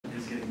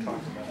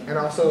And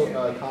also,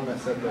 a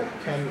comment said that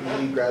Chem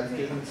need grad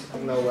students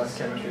know less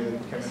chemistry than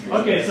chemistry.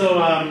 Okay, so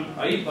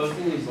are you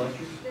posting these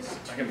lectures?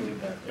 I can believe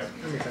that. Yeah.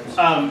 That makes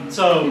sense.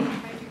 So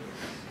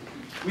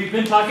we've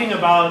been talking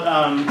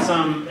about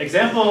some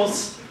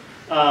examples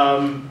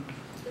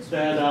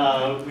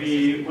that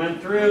we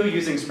went through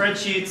using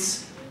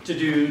spreadsheets to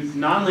do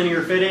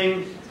nonlinear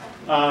fitting,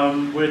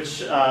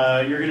 which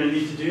you're going to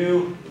need to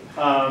do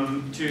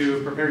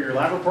to prepare your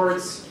lab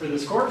reports for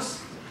this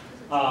course.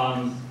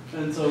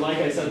 And so like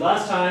I said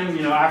last time,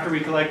 after we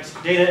collect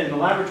data in the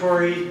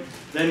laboratory,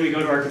 then we go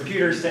to our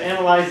computers to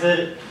analyze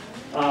it.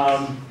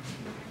 But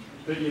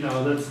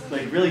that's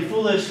like really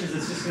foolish because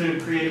it's just going to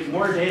create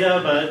more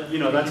data, but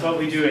that's what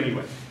we do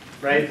anyway,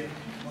 right?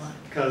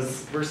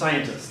 Because we're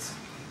scientists.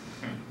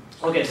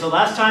 Okay, so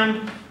last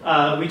time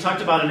we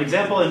talked about an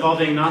example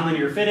involving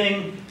nonlinear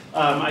fitting.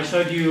 I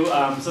showed you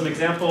some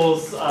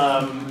examples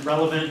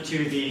relevant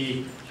to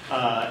the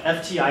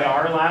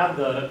FTIR lab,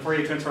 the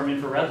Fourier Transform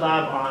Infrared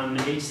lab on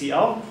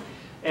HCl.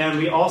 And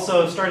we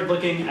also started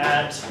looking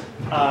at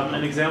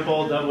an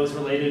example that was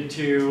related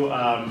to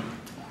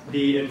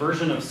the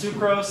inversion of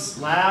sucrose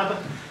lab,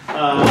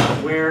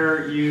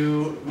 where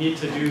you need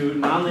to do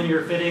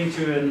nonlinear fitting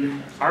to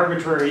an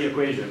arbitrary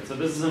equation. So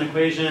this is an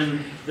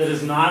equation that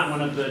is not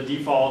one of the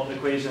default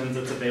equations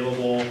that's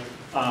available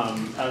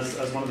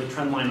as one of the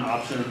trendline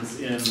options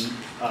in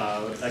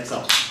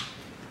Excel.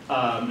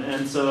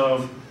 And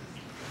so,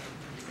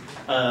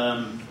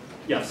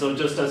 yeah, so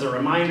just as a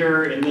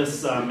reminder, in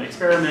this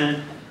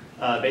experiment,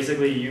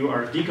 basically you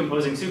are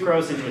decomposing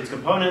sucrose into its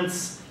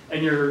components,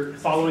 and you're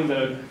following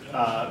the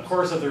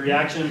course of the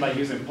reaction by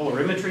using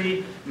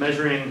polarimetry,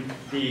 measuring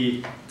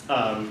the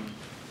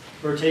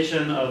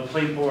rotation of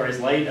plain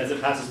polarized light as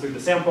it passes through the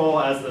sample.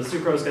 As the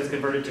sucrose gets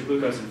converted to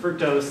glucose and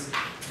fructose,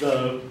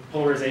 the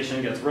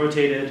polarization gets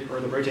rotated,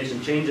 or the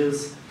rotation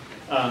changes,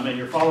 and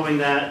you're following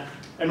that,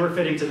 and we're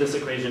fitting to this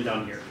equation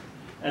down here.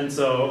 And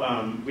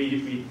so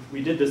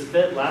we did this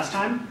fit last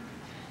time,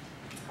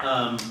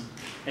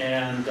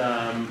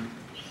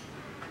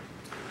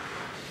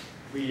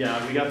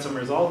 we got some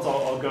results.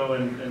 I'll go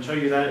and show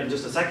you that in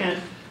just a second.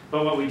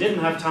 But what we didn't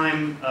have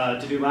time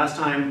to do last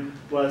time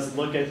was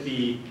look at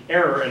the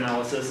error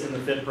analysis in the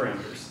fit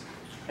parameters.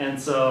 And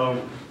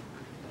so,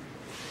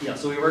 yeah,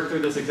 so we worked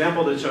through this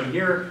example that's shown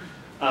here.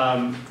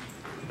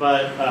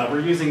 But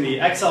we're using the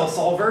Excel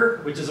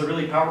solver, which is a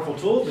really powerful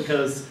tool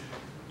because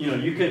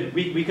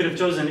we could have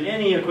chosen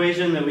any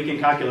equation that we can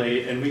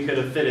calculate, and we could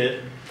have fit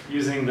it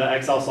using the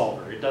Excel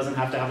solver. It doesn't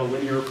have to have a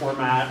linear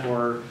format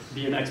or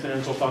be an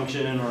exponential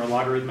function or a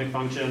logarithmic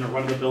function or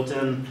one of the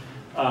built-in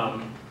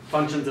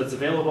functions that's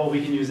available.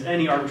 We can use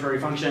any arbitrary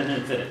function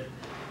and fit it.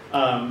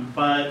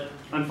 But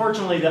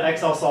unfortunately, the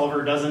Excel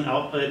solver doesn't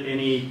output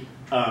any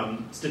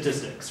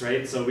statistics,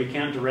 right? So we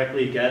can't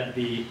directly get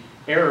the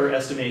error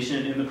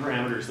estimation in the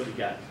parameters that we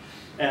get.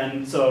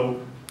 And so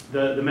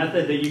the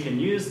method that you can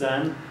use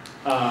then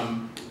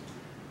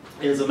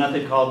is a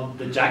method called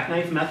the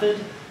Jackknife Method.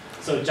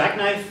 So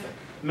Jackknife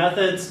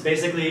methods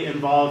basically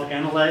involve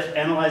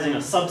analyzing a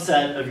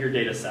subset of your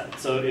data set.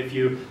 So if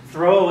you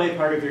throw away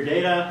part of your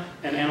data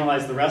and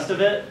analyze the rest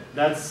of it,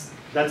 that's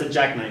a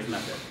jackknife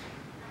method.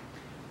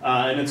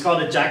 And it's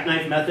called a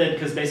jackknife method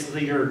because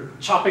basically you're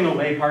chopping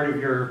away part of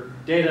your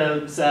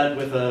data set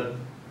with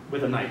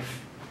a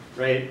knife,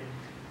 right?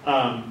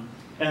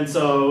 And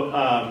so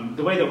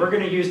the way that we're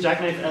going to use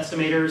jackknife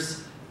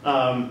estimators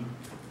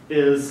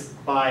is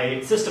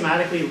by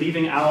systematically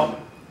leaving out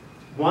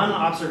one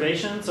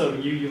observation. So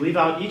you leave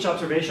out each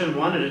observation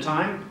one at a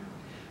time,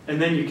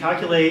 and then you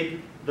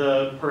calculate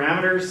the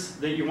parameters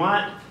that you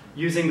want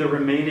using the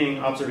remaining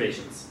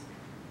observations.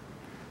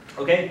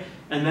 Okay?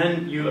 And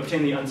then you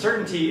obtain the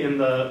uncertainty in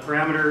the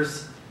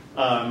parameters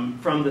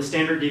from the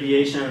standard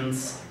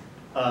deviations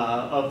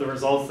of the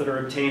results that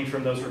are obtained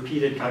from those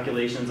repeated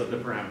calculations of the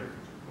parameter.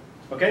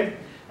 Okay?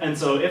 And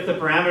so if the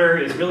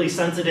parameter is really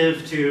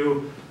sensitive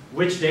to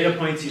which data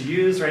points you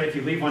use, right? If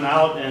you leave one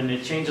out and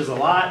it changes a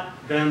lot,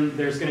 then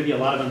there's going to be a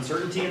lot of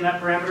uncertainty in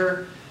that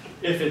parameter.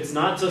 If it's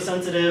not so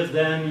sensitive,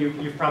 then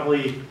you've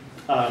probably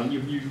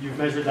you've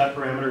measured that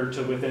parameter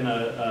to within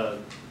a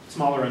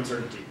smaller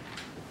uncertainty.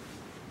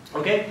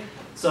 Okay,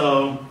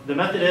 so the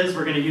method is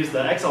we're going to use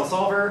the Excel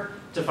solver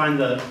to find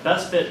the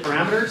best fit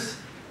parameters.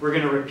 We're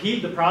going to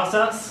repeat the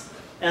process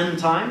n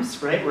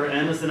times, right? Where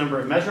n is the number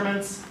of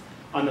measurements.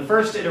 On the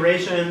first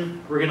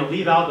iteration, we're going to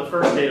leave out the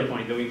first data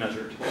point that we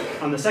measured.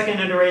 On the second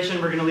iteration,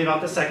 we're going to leave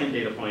out the second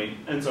data point,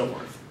 and so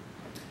forth.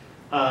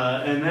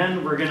 And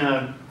then we're going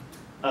to,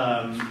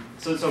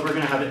 so we're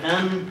going to have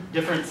n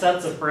different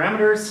sets of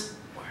parameters.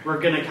 We're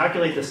going to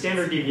calculate the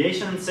standard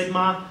deviation,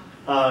 sigma,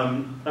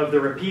 of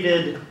the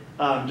repeated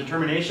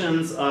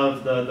determinations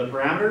of the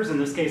parameters. In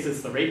this case,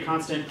 it's the rate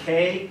constant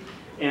k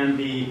and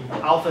the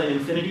alpha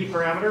infinity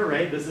parameter,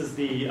 right? This is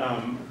the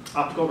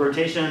optical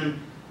rotation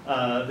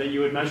that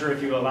you would measure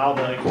if you allow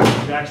the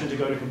reaction to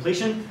go to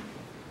completion.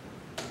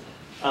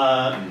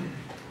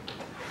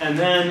 And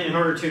then in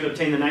order to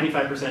obtain the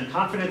 95%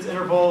 confidence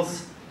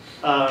intervals,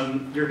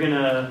 you're going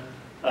to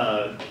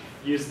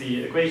use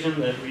the equation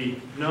that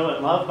we know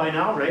and love by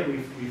now, right?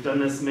 We've done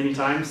this many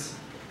times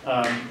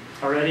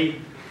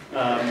already.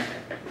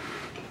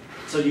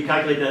 So you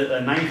calculate the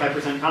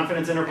 95%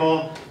 confidence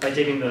interval by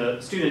taking the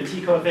student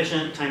t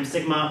coefficient times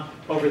sigma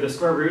over the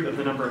square root of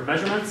the number of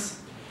measurements.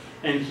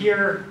 And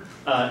here,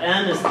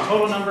 n is the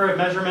total number of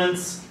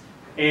measurements,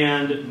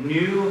 and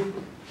nu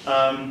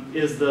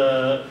is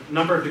the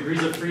number of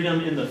degrees of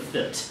freedom in the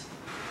fit.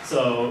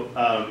 So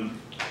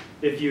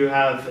if you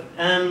have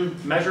n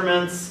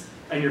measurements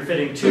and you're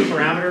fitting two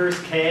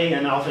parameters, k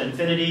and alpha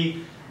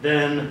infinity,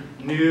 then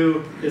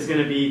nu is going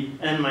to be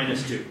n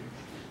minus 2.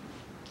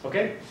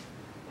 Okay?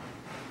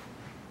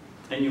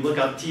 And you look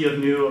up t of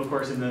nu, of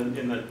course, in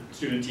the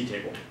student t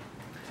table.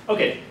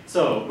 Okay,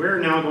 so we're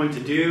now going to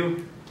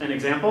do an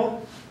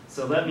example.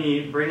 So let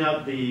me bring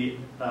up the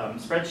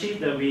spreadsheet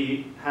that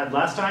we had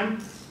last time.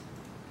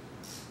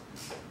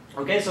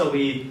 Okay, so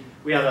we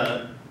have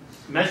a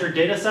measured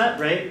data set,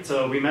 right?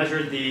 So we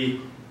measured the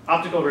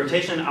optical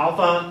rotation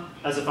alpha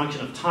as a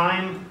function of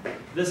time.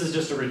 This is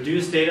just a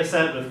reduced data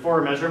set with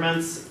 4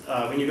 measurements.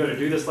 When you go to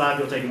do this lab,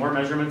 you'll take more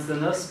measurements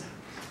than this.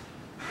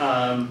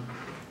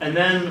 And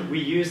then we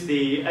use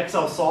the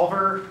Excel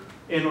solver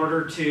in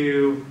order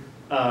to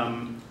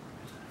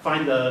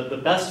find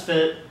the best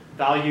fit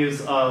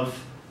values of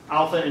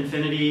alpha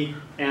infinity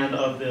and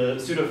of the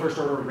pseudo first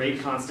order rate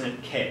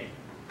constant k.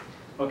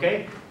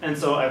 Okay, and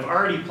so I've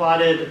already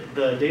plotted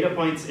the data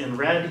points in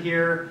red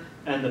here,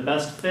 and the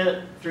best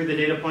fit through the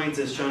data points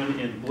is shown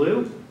in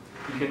blue.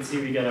 You can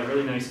see we get a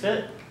really nice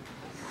fit.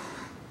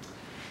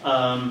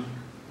 And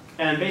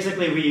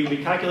basically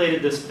we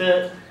calculated this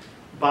fit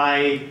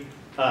by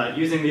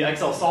using the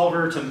Excel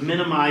solver to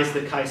minimize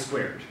the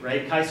chi-squared,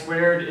 right?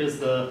 Chi-squared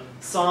is the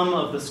sum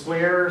of the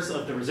squares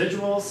of the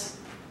residuals,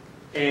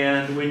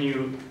 and when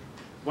you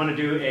want to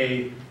do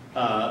a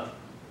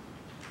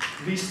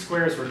least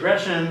squares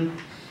regression,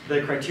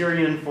 the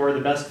criterion for the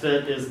best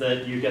fit is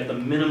that you get the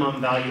minimum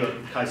value of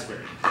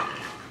chi-squared.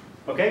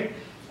 Okay?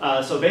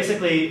 So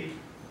basically,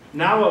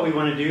 now what we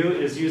want to do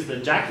is use the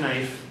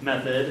Jackknife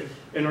method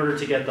in order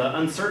to get the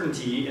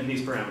uncertainty in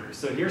these parameters.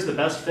 So here's the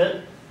best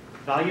fit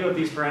value of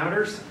these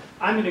parameters.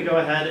 I'm going to go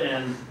ahead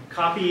and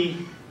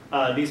copy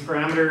these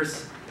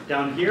parameters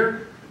down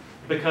here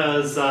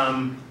because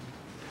I'm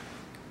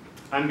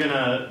going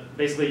to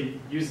basically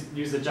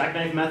use the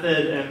Jackknife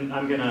method, and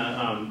I'm going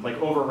to like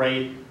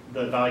overwrite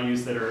the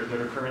values that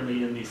are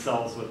currently in these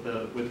cells with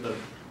the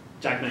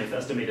Jackknife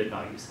estimated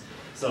values.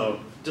 So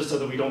just so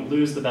that we don't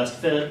lose the best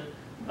fit,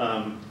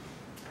 maybe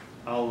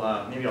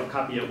I'll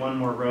copy it one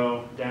more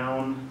row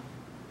down.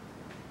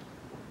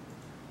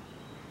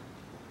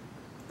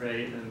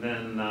 Right, and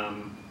then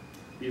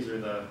these are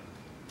the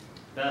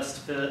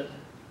best fit.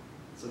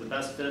 So the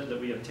best fit that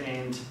we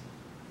obtained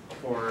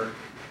for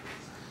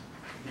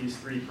these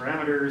 3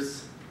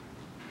 parameters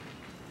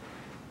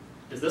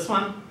is this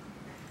one.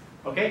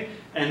 Okay,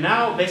 and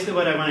now basically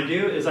what I want to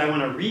do is I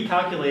want to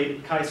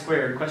recalculate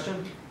chi-squared.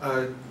 Question?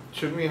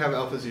 Shouldn't we have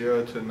alpha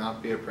 0 to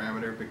not be a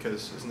parameter,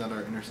 because isn't that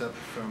our intercept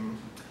from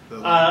the...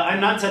 I'm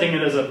not setting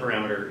it as a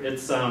parameter.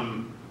 It's,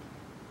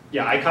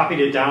 yeah, I copied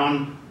it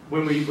down.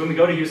 When we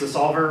go to use the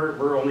solver,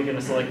 we're only going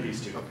to select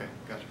these 2. Okay,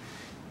 gotcha.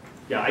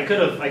 Yeah, I could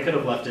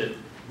have left it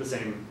the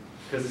same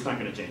because it's not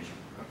going to change.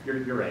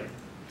 Okay. You're right.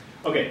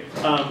 Okay.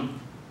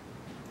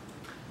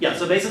 Yeah.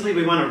 So basically,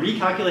 we want to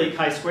recalculate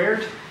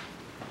chi-squared,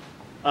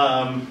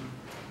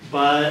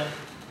 but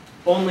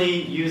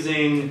only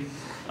using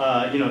 3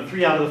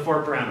 out of the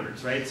 4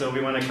 parameters, right? So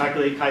we want to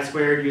calculate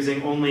chi-squared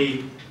using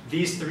only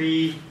these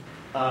 3.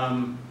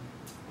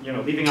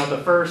 Leaving out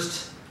the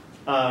first.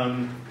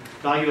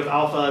 Value of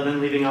alpha, then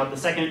leaving out the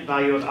second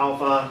value of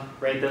alpha,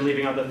 right? Then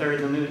leaving out the third,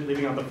 then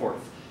leaving out the fourth.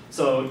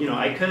 So,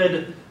 I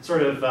could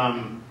sort of,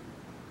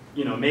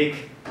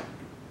 make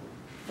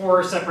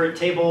 4 separate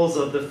tables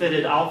of the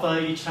fitted alpha,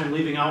 each time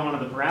leaving out one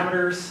of the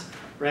parameters,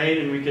 right?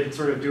 And we could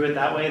sort of do it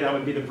that way. That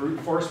would be the brute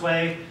force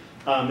way.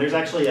 There's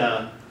actually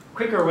a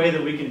quicker way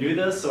that we can do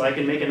this. So I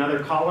can make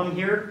another column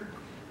here,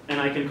 and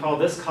I can call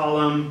this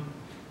column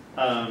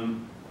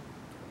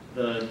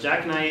the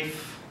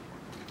Jackknife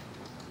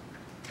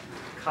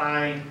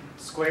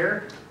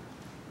chi-square.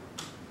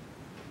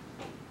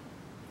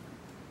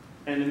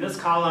 And in this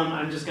column,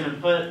 I'm just going to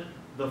put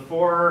the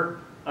 4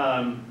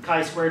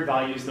 chi-squared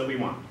values that we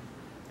want.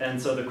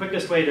 And so the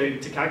quickest way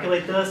to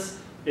calculate this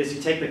is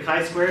you take the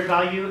chi-squared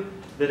value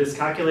that is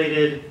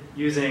calculated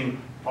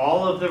using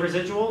all of the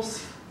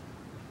residuals,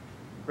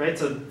 right?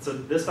 So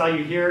this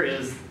value here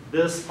is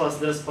this plus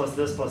this plus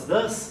this plus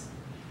this.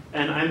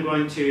 And I'm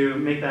going to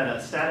make that a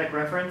static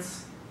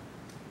reference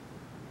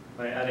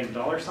by adding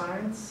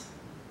 $signs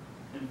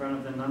in front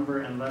of the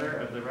number and letter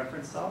of the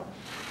reference cell.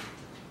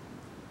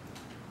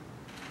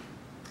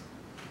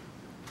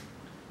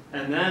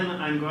 And then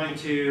I'm going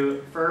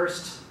to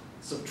first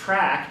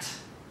subtract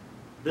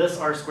this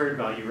r²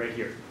 value right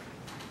here.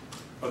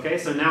 Okay,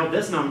 so now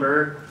this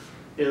number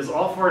is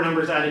all 4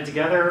 numbers added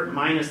together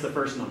minus the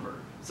first number.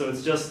 So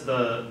it's just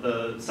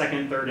the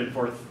second, third, and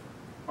fourth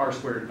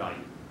r²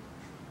 value.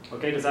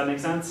 Okay, does that make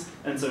sense?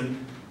 And so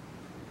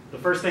the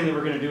first thing that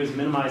we're going to do is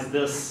minimize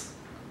this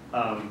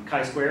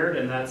chi-squared,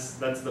 and that's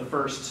the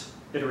first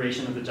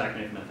iteration of the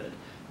jackknife method.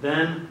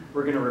 Then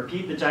we're going to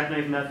repeat the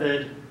jackknife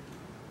method.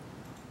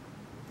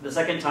 The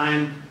second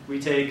time,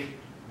 we take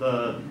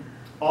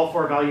all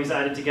 4 values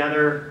added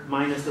together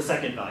minus the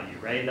second value,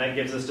 right? That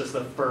gives us just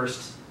the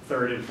first,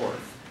 third, and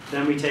fourth.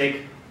 Then we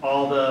take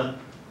all the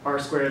r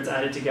squareds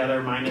added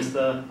together minus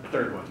the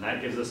third one.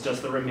 That gives us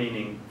just the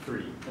remaining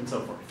 3, and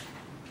so forth.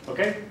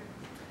 Okay?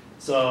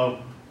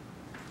 So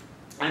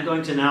I'm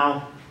going to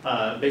now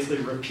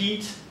basically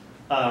repeat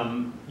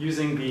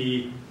using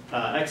the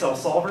Excel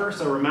solver.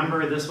 So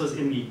remember, this was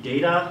in the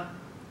data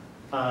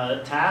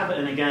tab.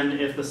 And again,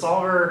 if the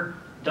solver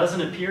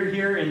doesn't appear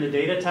here in the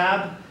data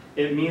tab,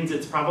 it means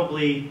it's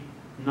probably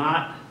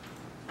not,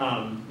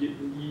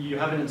 you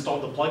haven't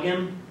installed the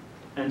plugin.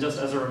 And just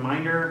as a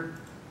reminder,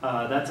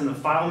 that's in the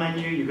File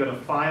menu. You go to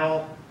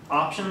File,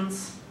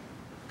 Options,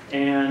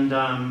 and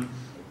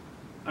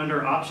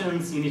under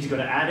Options, you need to go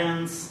to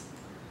Add-ins,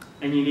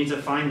 and you need to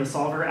find the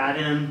solver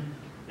add-in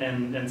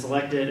and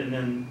select it, and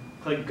then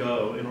click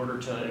Go in order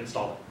to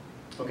install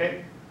it.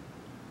 Okay?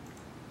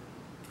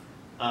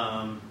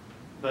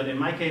 But in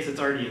my case, it's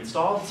already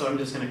installed, so I'm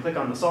just going to click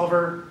on the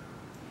solver.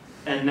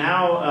 And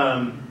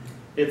now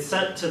it's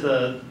set to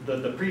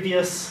the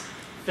previous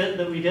fit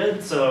that we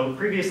did. So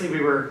previously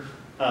we were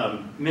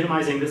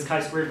minimizing this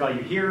chi-squared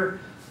value here,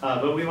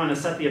 but we want to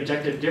set the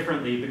objective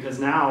differently because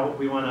now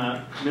we want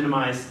to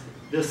minimize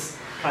this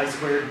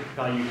chi-squared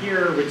value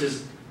here, which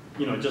is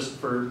just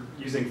for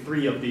using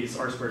 3 of these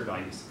r-squared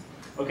values.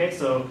 Okay,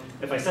 so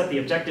if I set the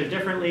objective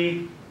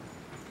differently,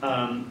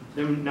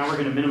 then now we're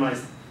going to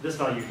minimize this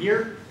value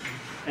here,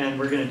 and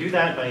we're going to do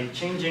that by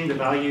changing the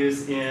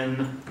values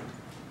in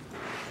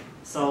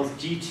cells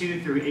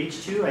G2 through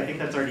H2. I think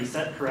that's already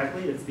set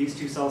correctly. It's these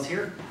 2 cells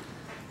here.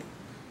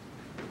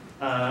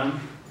 And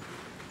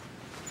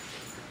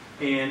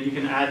you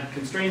can add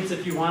constraints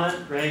if you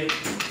want, right?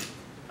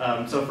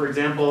 So for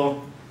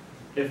example,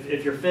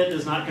 if your fit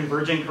is not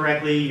converging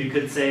correctly, you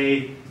could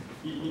say,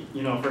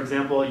 for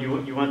example,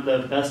 you want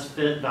the best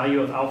fit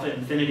value of alpha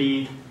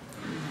infinity.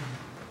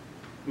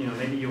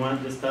 Maybe you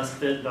want this best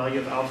fit value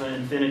of alpha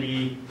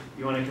infinity.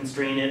 You want to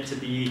constrain it to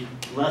be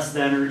less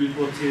than or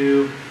equal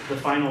to the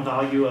final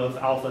value of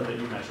alpha that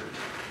you measured,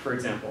 for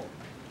example.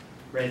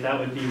 Right? That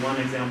would be one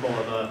example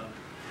of a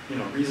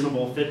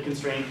reasonable fit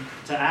constraint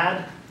to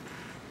add.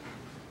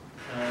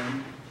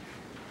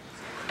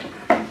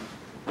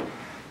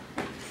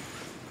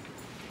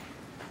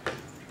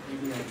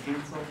 Maybe I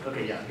cancel.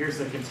 Okay, yeah, here's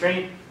the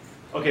constraint.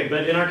 Okay,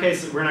 but in our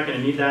case, we're not going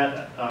to need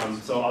that,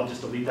 so I'll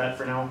just delete that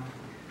for now.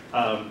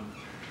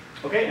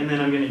 Okay, and then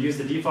I'm going to use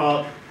the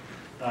default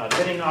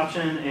fitting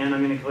option, and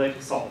I'm going to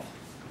click Solve.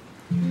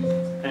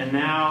 And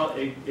now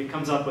it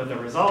comes up with a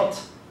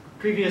result.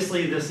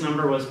 Previously, this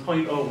number was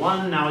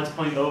 0.01, now it's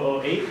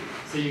 0.008.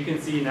 So you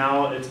can see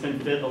now it's been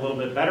fit a little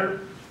bit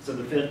better. So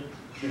the fit,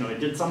 it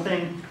did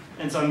something.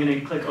 And so I'm going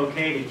to click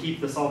OK to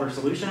keep the solver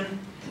solution.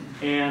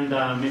 And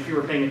if you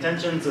were paying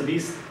attention, so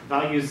these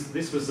values,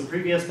 this was the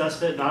previous best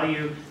fit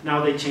value.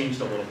 Now they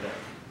changed a little bit.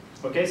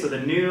 Okay, so the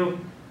new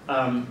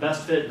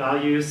best fit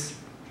values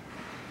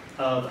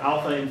of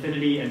alpha,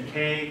 infinity, and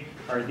k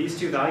are these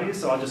 2 values.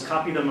 So I'll just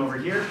copy them over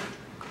here.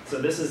 So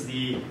this is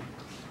the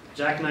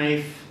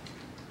Jackknife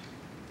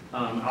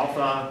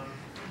alpha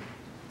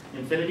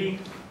infinity,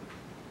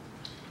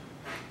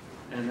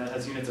 and that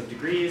has units of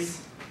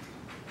degrees.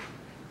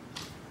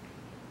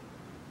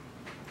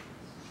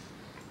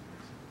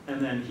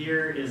 And then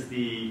here is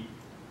the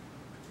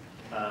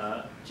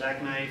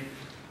Jackknife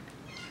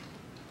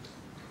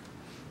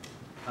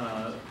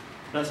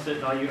best fit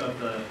value of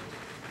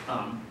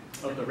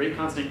the rate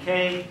constant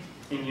k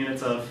in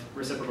units of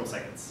reciprocal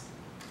seconds.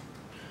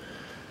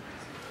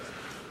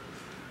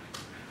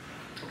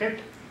 Okay,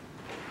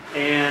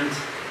 and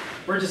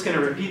we're just going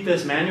to repeat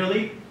this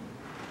manually.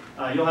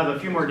 You'll have a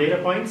few more data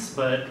points,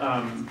 but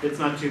it's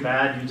not too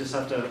bad. You just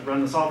have to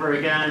run the solver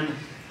again,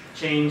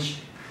 change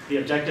the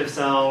objective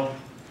cell,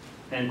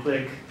 and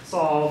click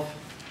Solve,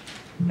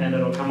 and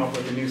it'll come up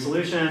with a new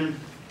solution.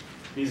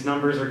 These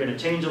numbers are going to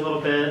change a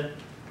little bit.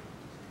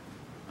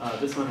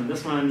 This one and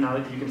this one, now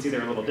that you can see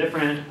they're a little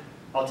different.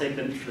 I'll take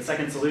the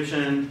second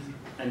solution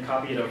and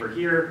copy it over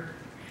here.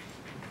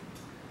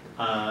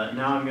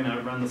 Now I'm going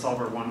to run the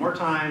solver one more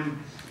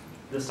time.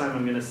 This time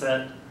I'm going to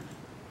set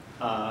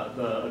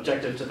the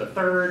objective to the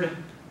third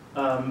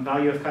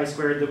value of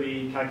chi-squared that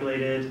we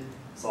calculated.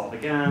 Solve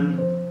again.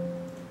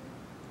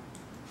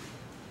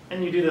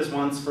 And you do this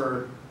once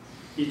for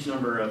each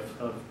number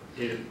of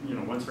data,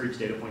 once for each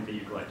data point that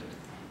you collected.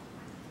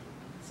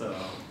 So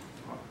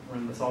I'll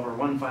run the solver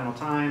one final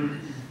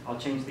time. I'll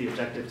change the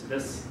objective to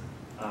this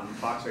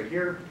box right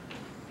here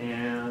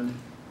and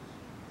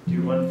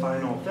do one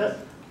final fit.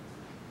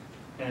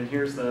 And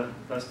here's the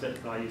best fit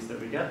values that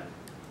we get.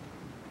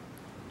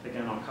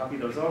 Again, I'll copy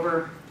those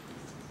over.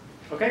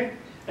 Okay,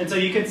 and so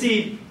you can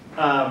see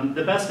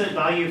the best fit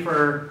value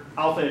for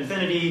alpha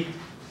infinity,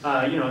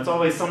 it's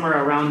always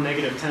somewhere around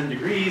 -10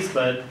 degrees,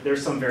 but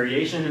there's some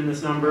variation in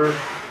this number.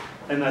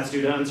 and that's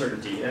due to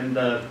uncertainty. And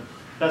the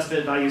best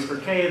fit values for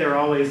k, they're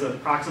always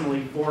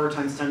approximately 4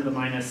 times 10 to the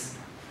minus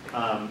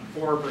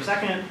 4 per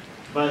second,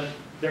 but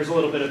there's a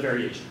little bit of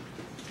variation.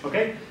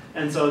 Okay?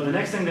 And so the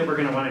next thing that we're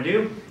going to want to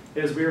do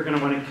is we're going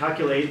to want to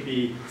calculate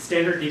the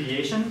standard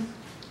deviation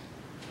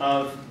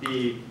of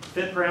the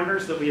fit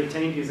parameters that we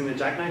obtained using the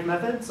Jackknife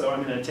method. So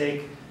I'm going to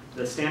take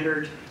the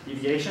standard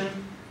deviation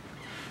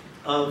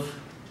of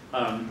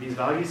these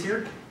values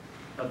here,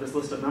 of this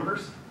list of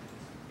numbers.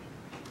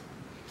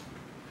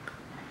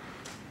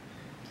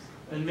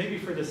 And maybe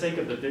for the sake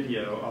of the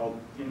video, I'll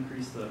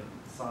increase the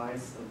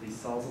size of these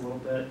cells a little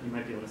bit. You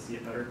might be able to see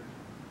it better.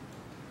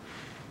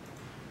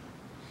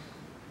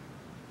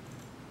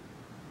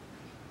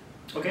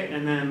 Okay,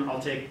 and then I'll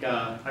take,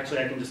 actually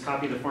I can just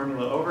copy the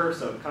formula over,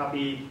 so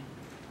copy,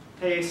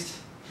 paste,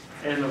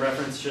 and the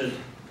reference should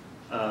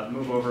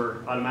move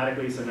over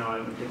automatically, so now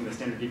I'm taking the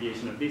standard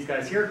deviation of these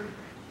guys here.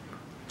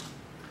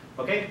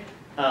 Okay,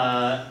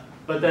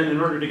 but then in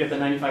order to get the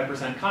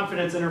 95%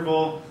 confidence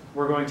interval,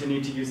 we're going to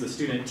need to use the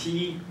student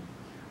t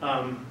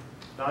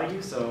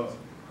value, so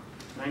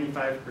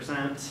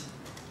 95%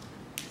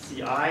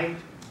 CI,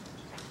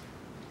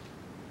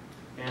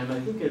 and I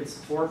think it's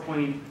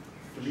 4.3,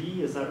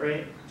 is that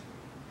right?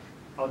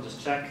 I'll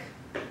just check.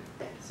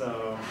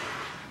 So,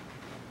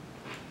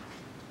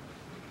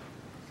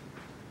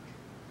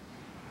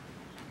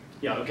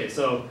 yeah, okay,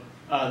 so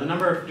the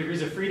number of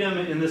degrees of freedom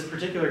in this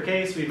particular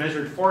case, we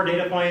measured 4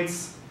 data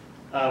points.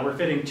 We're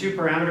fitting 2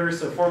 parameters,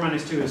 so 4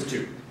 minus 2 is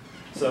 2.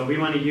 So we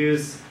want to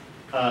use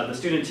the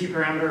student t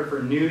parameter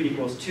for new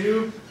equals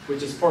 2,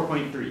 which is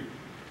 4.3.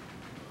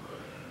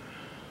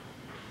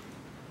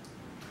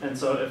 And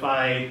so if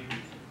I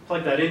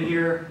plug that in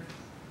here,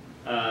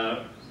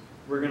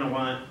 we're going to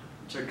want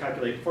to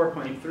calculate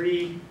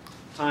 4.3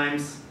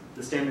 times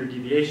the standard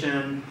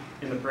deviation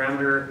in the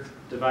parameter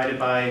divided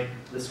by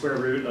the square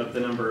root of the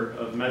number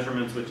of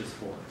measurements, which is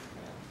 4.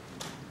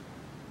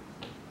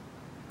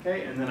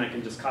 Okay, and then I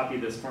can just copy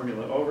this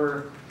formula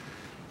over.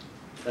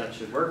 That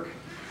should work.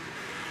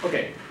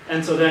 Okay,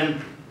 and so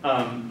then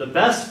the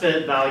best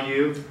fit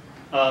value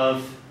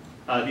of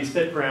these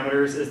fit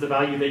parameters is the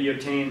value that you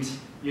obtained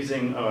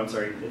using, oh, I'm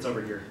sorry, it's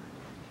over here.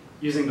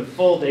 Using the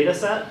full data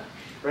set,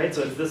 right?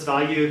 So it's this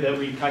value that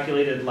we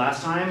calculated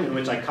last time, in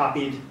which I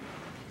copied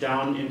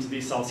down into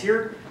these cells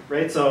here,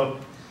 right? So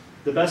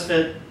the best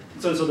fit,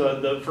 so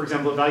for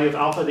example, the value of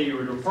alpha that you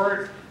would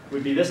report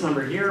would be this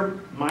number here,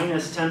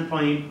 minus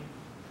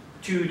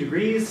 10.2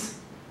 degrees,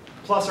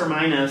 plus or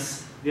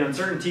minus the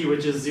uncertainty,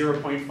 which is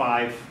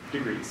 0.5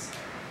 degrees.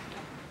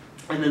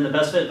 And then the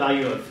best fit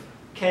value of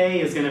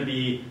k is going to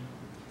be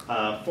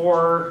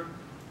 4,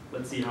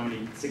 let's see how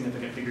many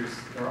significant figures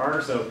there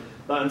are. So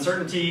the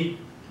uncertainty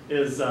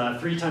is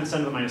 3 times 10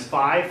 to the minus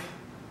 5.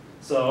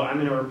 So I'm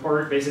going to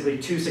report basically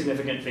 2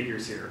 significant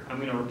figures here. I'm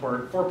going to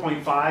report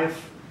 4.5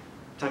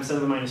 times 10 to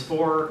the minus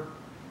 4,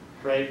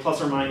 right,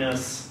 plus or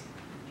minus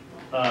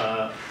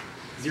 0.3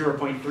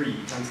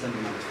 times 10 to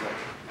the minus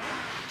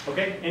 4.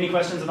 Okay, any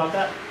questions about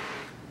that?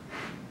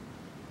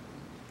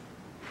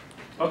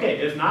 Okay,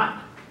 if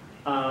not,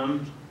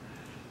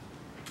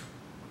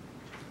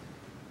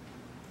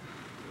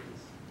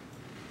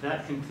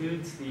 that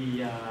concludes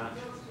the,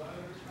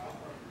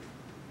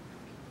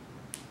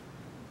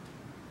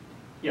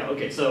 yeah,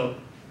 okay, so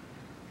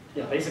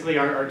yeah, basically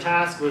our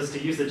task was to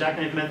use the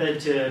Jackknife method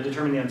to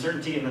determine the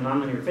uncertainty in the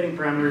nonlinear fitting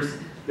parameters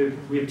that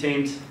we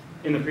obtained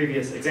in the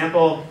previous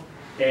example.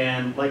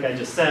 And like I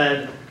just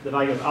said, the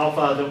value of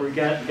alpha that we're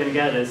going to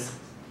get is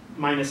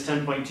minus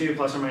 10.2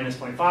 plus or minus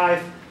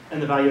 0.5,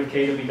 and the value of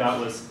k that we got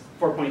was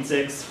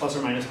 4.6 plus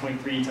or minus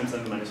 0.3 times 10 to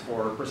the minus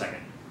 4 per second.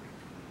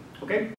 Okay?